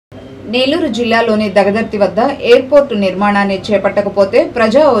నెల్లూరు జిల్లాలోని దగదర్తి వద్ద ఎయిర్పోర్టు నిర్మాణాన్ని చేపట్టకపోతే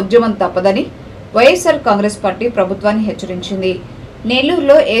ప్రజా ఉద్యమం తప్పదని వైఎస్ఆర్ కాంగ్రెస్ పార్టీ ప్రభుత్వాన్ని హెచ్చరించింది.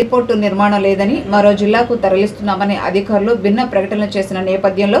 నెల్లూరులో ఎయిర్పోర్టు నిర్మాణం లేదని, మరో జిల్లాకు తరలిస్తున్నామని అధికారులు భిన్న ప్రకటనలు చేసిన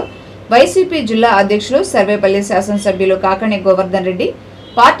నేపథ్యంలో వైసీపీ జిల్లా అధ్యక్షులు సర్వేపల్లి శాసనసభ్యులు కాకణి గోవర్ధన్ రెడ్డి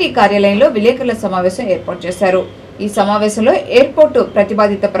పార్టీ కార్యాలయంలో విలేకరుల సమావేశం ఏర్పాటు చేశారు. ఈ సమావేశంలో ఎయిర్పోర్టు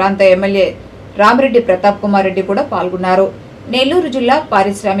ప్రతిపాదిత ప్రాంత ఎమ్మెల్యే రామిరెడ్డి ప్రతాప్ కుమార్ రెడ్డి కూడా పాల్గొన్నారు. నెల్లూరు జిల్లా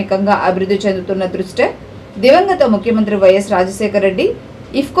పారిశ్రామికంగా అభివృద్ధి చెందుతున్న దృష్ట్యా దివంగత ముఖ్యమంత్రి వైఎస్ రాజశేఖర రెడ్డి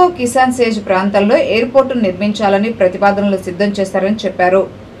ఇఫ్కో కిసాన్ సేజ్ ప్రాంతంలో ఎయిర్పోర్టును నిర్మించాలని ప్రతిపాదనలు సిద్ధం చేస్తారని చెప్పారు.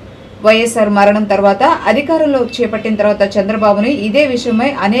 వైఎస్ఆర్ మరణం తర్వాత అధికారంలో చేపట్టిన తర్వాత చంద్రబాబుని ఇదే విషయమై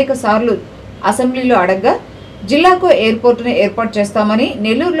అనేక సార్లు అసెంబ్లీలో అడగ్గా జిల్లాకు ఎయిర్పోర్టును ఏర్పాటు చేస్తామని,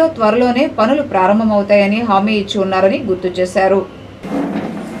 నెల్లూరులో త్వరలోనే పనులు ప్రారంభమవుతాయని హామీ ఇచ్చి ఉన్నారని గుర్తు చేశారు.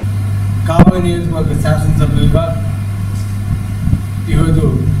 ఈరోజు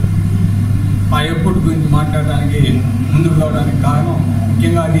ఆ ఎయిర్పోర్ట్ గురించి మాట్లాడడానికి ముందుకు రావడానికి కారణం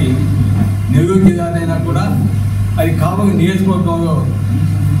ముఖ్యంగా అది నెల్లూరు జిల్లాదైనా కూడా అది కాబోయే నియోజకవర్గంలో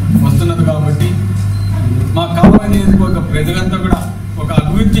వస్తున్నది కాబట్టి మా కాబోయే నియోజకవర్గ ప్రజలంతా కూడా ఒక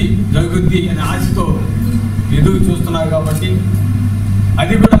అభివృద్ధి జరుగుద్ది అనే ఆశతో ఎదురు చూస్తున్నారు కాబట్టి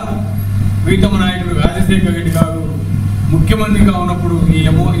అది కూడా ప్రీతమ నాయకుడు రాజశేఖర రెడ్డి గారు ముఖ్యమంత్రిగా ఉన్నప్పుడు ఈ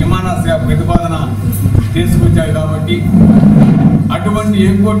విమానాశ్రయ ప్రతిపాదన తీసుకొచ్చారు కాబట్టి అటువంటి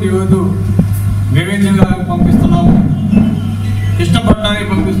ఎయిర్పోర్ట్ ఈరోజు వివేచనలకు పంపిస్తున్నాము, ఇష్టపడటానికి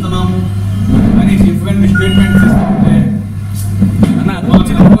పంపిస్తున్నాము అని డిఫరెంట్ స్టేట్మెంట్స్ ఇస్తుంటే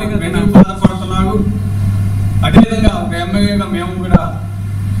బాధపడుతున్నారు. అదేవిధంగా ఒక ఎమ్మెల్యేగా మేము కూడా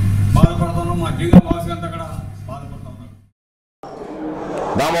బాధపడుతున్నాం, మా జిల్లా వాసులంతా కూడా బాధపడుతున్నాం.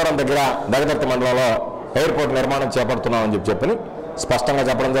 దామోరం దగ్గర దగదర్తి మండలంలో ఎయిర్పోర్ట్ నిర్మాణం చేపడుతున్నామని చెప్పని స్పష్టంగా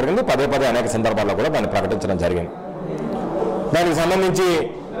చెప్పడం జరిగింది. పదే పదే అనేక సందర్భాల్లో కూడా దాన్ని ప్రకటించడం జరిగింది. దానికి సంబంధించి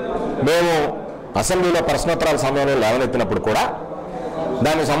మేము అసెంబ్లీలో ప్రశ్నోత్తరాల సమయంలో లేవనెత్తినప్పుడు కూడా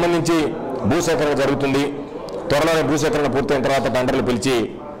దానికి సంబంధించి భూసేకరణ జరుగుతుంది, త్వరలోనే భూసేకరణ పూర్తయిన తర్వాత టెండర్లు పిలిచి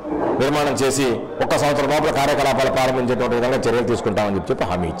నిర్మాణం చేసి 1 సంవత్సరం లోపల కార్యకలాపాలు ప్రారంభించేటువంటి విధంగా చర్యలు తీసుకుంటామని చెప్పి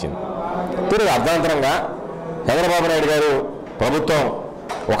హామీ ఇచ్చింది. తిరిగి అర్ధాంతరంగా చంద్రబాబు నాయుడు గారు ప్రభుత్వం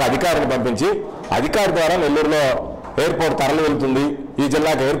ఒక అధికారిని పంపించి అధికారి ద్వారా నెల్లూరులో ఎయిర్పోర్ట్ తరలి వెళ్తుంది, ఈ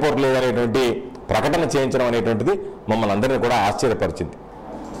జిల్లాకు ఎయిర్పోర్ట్ లేదనేటువంటి ప్రకటన చేయించడం అనేటువంటిది మమ్మల్ని అందరినీ కూడా ఆశ్చర్యపరిచింది.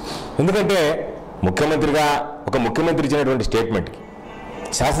 ఎందుకంటే ముఖ్యమంత్రిగా ఒక ముఖ్యమంత్రి ఇచ్చినటువంటి స్టేట్మెంట్కి,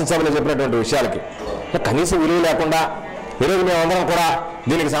 శాసనసభలో చెప్పినటువంటి విషయాలకి కనీసం విలువ లేకుండా ఈరోజు మేమందరం కూడా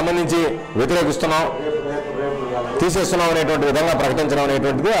దీనికి సంబంధించి వ్యతిరేకిస్తున్నాం, తీసేస్తున్నాం అనేటువంటి విధంగా ప్రకటించడం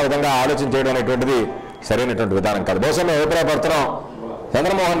అనేటువంటిది, ఆ విధంగా ఆలోచన చేయడం అనేటువంటిది సరైనటువంటి విధానం కాదు. బహుశా మేము అభిప్రాయపడుతున్నాం,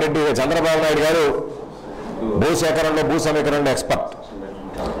 చంద్రబాబు నాయుడు గారు భూసేకరణలో భూ సమీకరణలో ఎక్స్పర్ట్.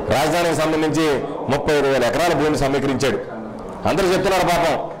 రాజధానికి సంబంధించి 35,000 ఎకరాల భూమిని సమీకరించాడు. అందరూ చెప్తున్నారు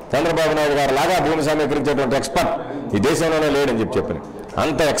పాపం చంద్రబాబు నాయుడు గారు లాగా భూమి సమీకరించేటువంటి ఎక్స్పర్ట్ ఈ దేశంలోనే లేడని చెప్పి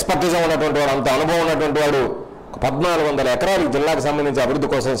అంత ఎక్స్పర్టిజం ఉన్నటువంటి వాడు, అంత అనుభవం ఉన్నటువంటి వాడు 1,400 ఎకరాలు ఈ జిల్లాకు సంబంధించి అభివృద్ధి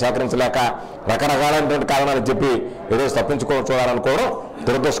కోసం సేకరించలేక రకరకాలైనటువంటి కారణాలు చెప్పి ఏదో తప్పించుకోవాలనుకోవడం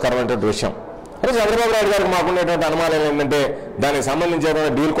దురదృష్టకరమైనటువంటి విషయం. అదే చంద్రబాబు నాయుడు గారికి మాకున్నటువంటి అనుమానం ఏంటంటే దానికి సంబంధించి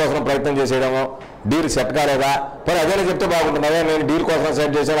డీల్ కోసం ప్రయత్నం చేసేయడమో, డీల్ సెట్ కాలేదా, మరి అదేనా చెప్తే బాగుంటుంది, అదే నేను డీల్ కోసం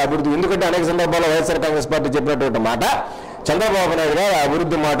సెట్ చేశాను అభివృద్ధి. ఎందుకంటే అనేక సందర్భాల్లో వైఎస్ఆర్ కాంగ్రెస్ పార్టీ చెప్పినటువంటి మాట చంద్రబాబు నాయుడు గారు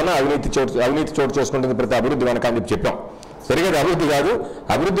అభివృద్ధి మాటను అవినీతి చోటు చేసుకుంటుంది, ప్రతి అభివృద్ధి వెనక అని చెప్పాం. సరిగ్గా అభివృద్ధి కాదు,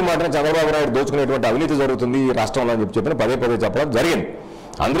 అభివృద్ధి మాటను చంద్రబాబు నాయుడు దోచుకునేటువంటి అవినీతి జరుగుతుంది ఈ రాష్ట్రంలో అని చెప్పి పదే చెప్పడం జరిగింది.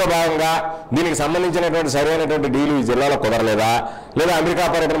 అందులో భాగంగా దీనికి సంబంధించినటువంటి సరైనటువంటి డీలు ఈ జిల్లాలో కుదరలేదా, లేదా అమెరికా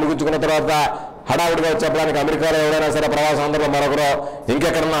పర్యటన ముగించుకున్న తర్వాత హడావుడిగా చెప్పడానికి అమెరికాలో ఎవరైనా సరే ప్రవాసాంధ్రలో మరొకరు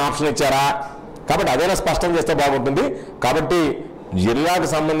ఇంకెక్కడన్నా ఆప్షన్ ఇచ్చారా? కాబట్టి అదైనా స్పష్టం చేస్తే బాగుంటుంది. కాబట్టి జిల్లాకు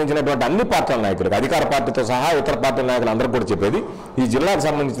సంబంధించినటువంటి అన్ని పార్టీల నాయకులకు, అధికార పార్టీతో సహా ఇతర పార్టీల నాయకులు అందరూ కూడా చెప్పేది ఈ జిల్లాకు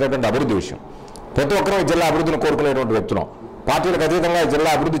సంబంధించినటువంటి అభివృద్ధి విషయం. ప్రతి ఒక్కరూ ఈ జిల్లా అభివృద్ధిని కోరుకునేటువంటి వ్యక్తులం, పార్టీలకు అతీతంగా ఈ జిల్లా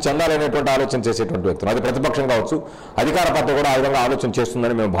అభివృద్ధి చెందాలనేటువంటి ఆలోచన చేసేటువంటి వ్యక్తులు. అది ప్రతిపక్షం కావచ్చు, అధికార పార్టీ కూడా ఆ విధంగా ఆలోచన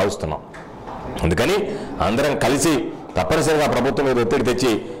చేస్తుందని మేము భావిస్తున్నాం. అందుకని అందరం కలిసి తప్పనిసరిగా ప్రభుత్వం మీద ఒత్తిడి తెచ్చి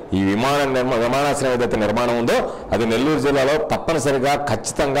ఈ విమానాశ్రయం ఏదైతే నిర్మాణం ఉందో అది నెల్లూరు జిల్లాలో తప్పనిసరిగా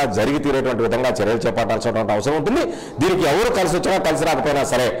ఖచ్చితంగా జరిగి తీరేటువంటి విధంగా చర్యలు చేపట్టాల్సిన అవసరం ఉంటుంది. దీనికి ఎవరు కలిసి వచ్చినా కలిసి రాకపోయినా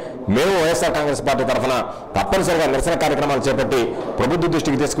సరే మేము వైఎస్ఆర్ కాంగ్రెస్ పార్టీ తరఫున తప్పనిసరిగా నిరసన కార్యక్రమాలు చేపట్టి ప్రభుత్వ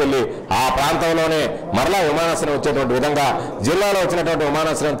దృష్టికి తీసుకెళ్లి ఆ ప్రాంతంలోనే మరలా విమానాశ్రయం వచ్చేటువంటి విధంగా జిల్లాలో వచ్చినటువంటి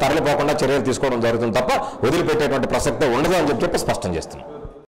విమానాశ్రయం తరలిపోకుండా చర్యలు తీసుకోవడం జరుగుతుంది తప్ప వదిలిపెట్టేటువంటి ప్రసక్తే ఉండదు అని చెప్పి స్పష్టం చేస్తున్నాం.